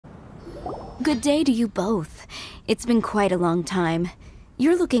Good day to you both. It's been quite a long time.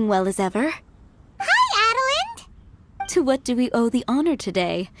 You're looking well as ever. Hi, Adelind! To what do we owe the honor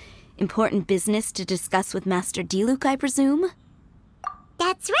today? Important business to discuss with Master Diluc, I presume?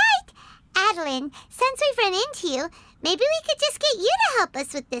 That's right! Adelind, since we've run into you, maybe we could just get you to help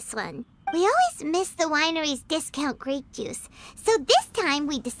us with this one. We always miss the winery's discount grape juice, so this time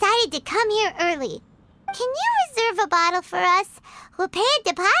we decided to come here early. Can you reserve a bottle for us? We'll pay a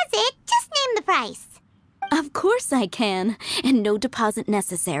deposit. Just name the price. Of course I can, and no deposit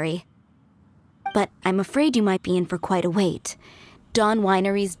necessary. But I'm afraid you might be in for quite a wait. Dawn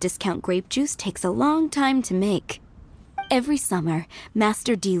Winery's discount grape juice takes a long time to make. Every summer,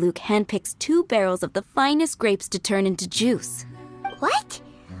 Master Diluc handpicks 2 barrels of the finest grapes to turn into juice. What?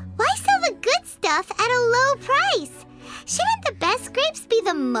 Why sell the good stuff at a low price? Shouldn't the best grapes be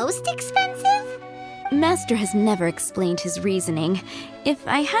the most expensive? Master has never explained his reasoning. If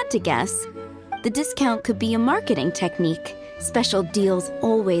I had to guess, the discount could be a marketing technique. Special deals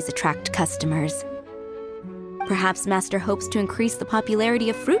always attract customers. Perhaps Master hopes to increase the popularity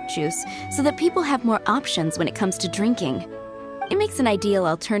of fruit juice so that people have more options when it comes to drinking. It makes an ideal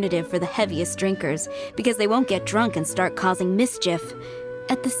alternative for the heaviest drinkers because they won't get drunk and start causing mischief.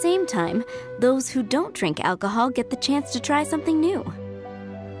 At the same time, those who don't drink alcohol get the chance to try something new.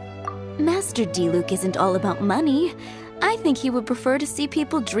 Master Diluc isn't all about money. I think he would prefer to see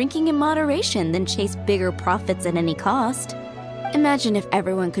people drinking in moderation than chase bigger profits at any cost. Imagine if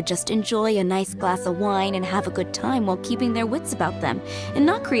everyone could just enjoy a nice glass of wine and have a good time while keeping their wits about them and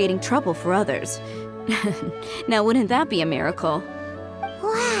not creating trouble for others. Now, wouldn't that be a miracle?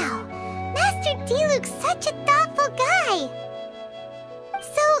 Wow! Master Diluc's such a thoughtful guy!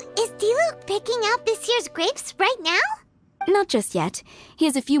 So, is Diluc picking out this year's grapes right now? Not just yet. He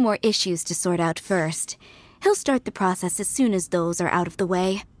has a few more issues to sort out first. He'll start the process as soon as those are out of the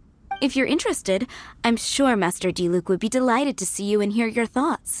way. If you're interested, I'm sure Master Diluc would be delighted to see you and hear your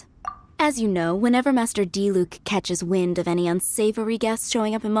thoughts. As you know, whenever Master Diluc catches wind of any unsavory guests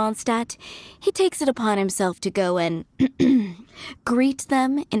showing up in Mondstadt, he takes it upon himself to go and greet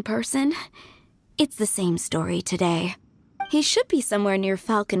them in person. It's the same story today. He should be somewhere near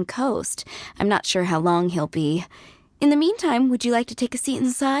Falcon Coast. I'm not sure how long he'll be. In the meantime, would you like to take a seat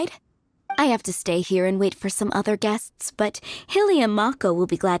inside? I have to stay here and wait for some other guests, but Hilly and Mako will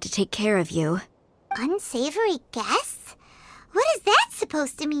be glad to take care of you. Unsavory guests? What is that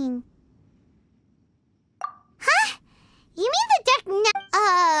supposed to mean? Huh? You mean the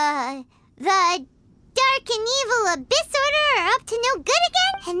Dark and Evil Abyss Order are up to no good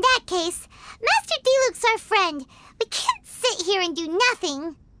again? In that case, Master Diluc's our friend. We can't sit here and do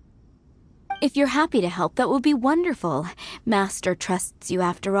nothing. If you're happy to help, that would be wonderful. Master trusts you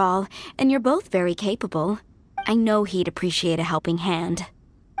after all, and you're both very capable. I know he'd appreciate a helping hand.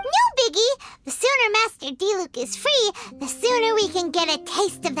 No biggie! The sooner Master Diluc is free, the sooner we can get a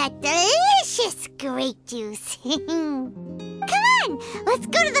taste of that delicious grape juice. Come on! Let's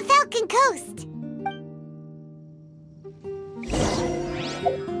go to the Falcon Coast!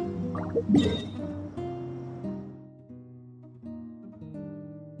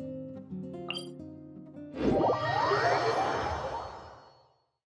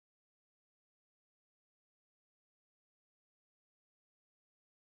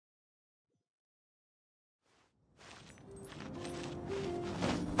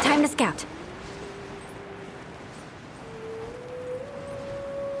 Time to scout.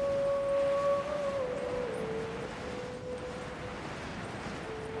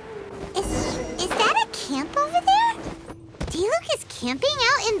 Is that a camp over there? Diluc is camping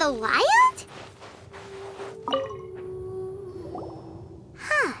out in the wild?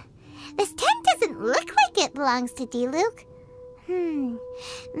 Huh. This tent doesn't look like it belongs to Diluc.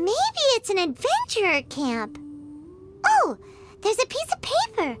 Maybe it's an adventurer camp. Oh, there's a piece of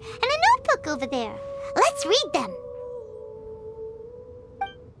paper and a notebook over there. Let's read them.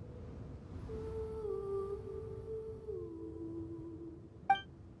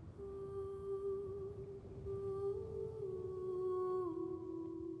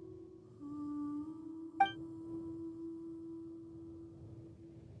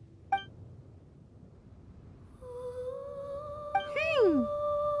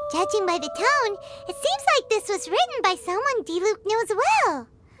 Judging by the tone, it seems like this was written by someone Diluc knows well.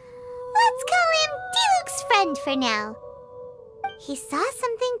 Let's call him Diluc's friend for now. He saw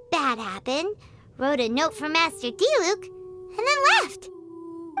something bad happen, wrote a note for Master Diluc, and then left.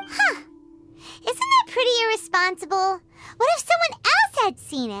 Huh. Isn't that pretty irresponsible? What if someone else had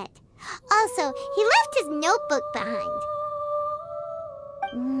seen it? Also, he left his notebook behind.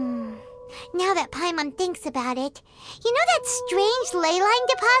 Now that Paimon thinks about it, you know that strange ley line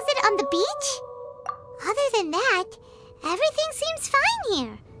deposit on the beach? Other than that, everything seems fine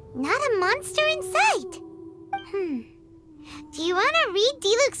here. Not a monster in sight. Do you want to read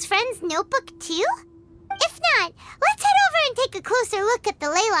Diluc's friend's notebook too? If not, let's head over and take a closer look at the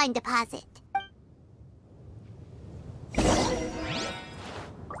ley line deposit.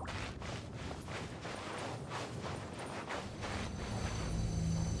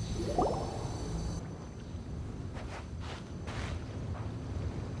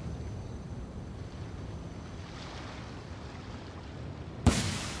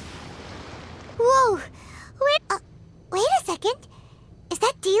 Whoa! Wait a second. Is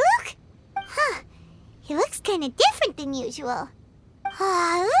that Diluc? Huh. He looks kind of different than usual.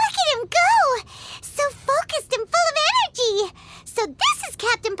 Ah, look at him go! So focused and full of energy! So this is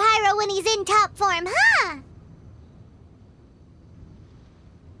Captain Pyro when he's in top form, huh?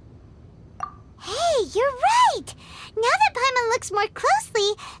 Hey, you're right! Now that Paimon looks more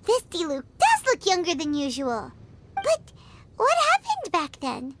closely, this Diluc does look younger than usual. But what happened back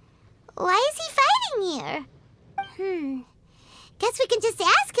then? Why is he fighting here? Guess we can just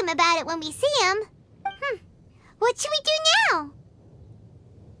ask him about it when we see him. What should we do now?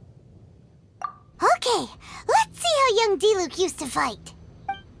 Okay, let's see how young Diluc used to fight.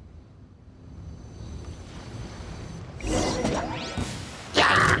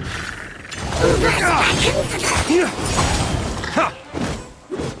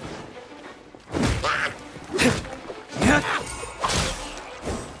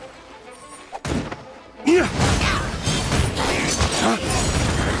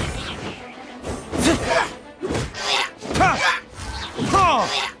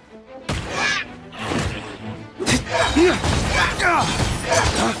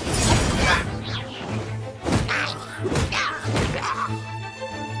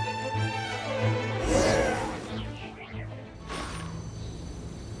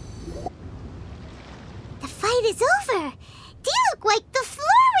 The fight is over. Diluc wiped the floor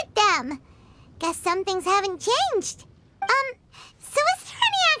with them. Guess some things haven't changed. So is there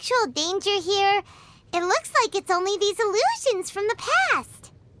any actual danger here? It looks like it's only these illusions from the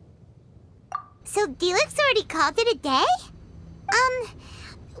past. So Diluc's already called it a day?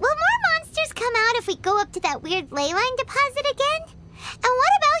 Will more monsters come out if we go up to that weird ley line deposit again? And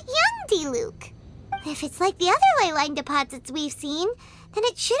what about young Diluc? If it's like the other ley line deposits we've seen, then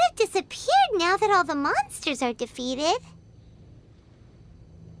it should have disappeared now that all the monsters are defeated.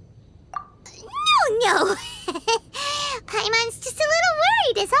 No! Paimon's just a little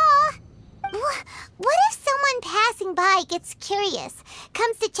worried is all. What if someone passing by gets curious,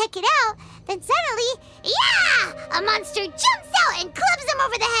 comes to check it out, then suddenly, yeah! A monster jumps out and clubs them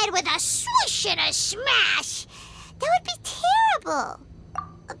over the head with a swoosh and a smash! That would be terrible.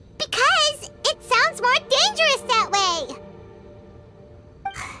 Because it sounds more dangerous that way.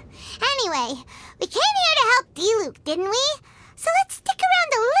 Anyway, we came here to help Diluc, didn't we? So let's stick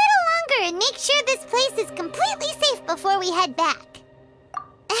around a little longer and make sure this place is completely safe before we head back.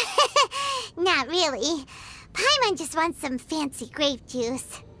 Not really. Paimon just wants some fancy grape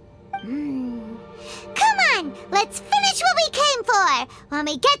juice. Come on, let's finish what we came for. When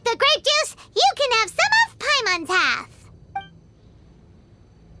we get the grape juice, you can have some of Paimon's half.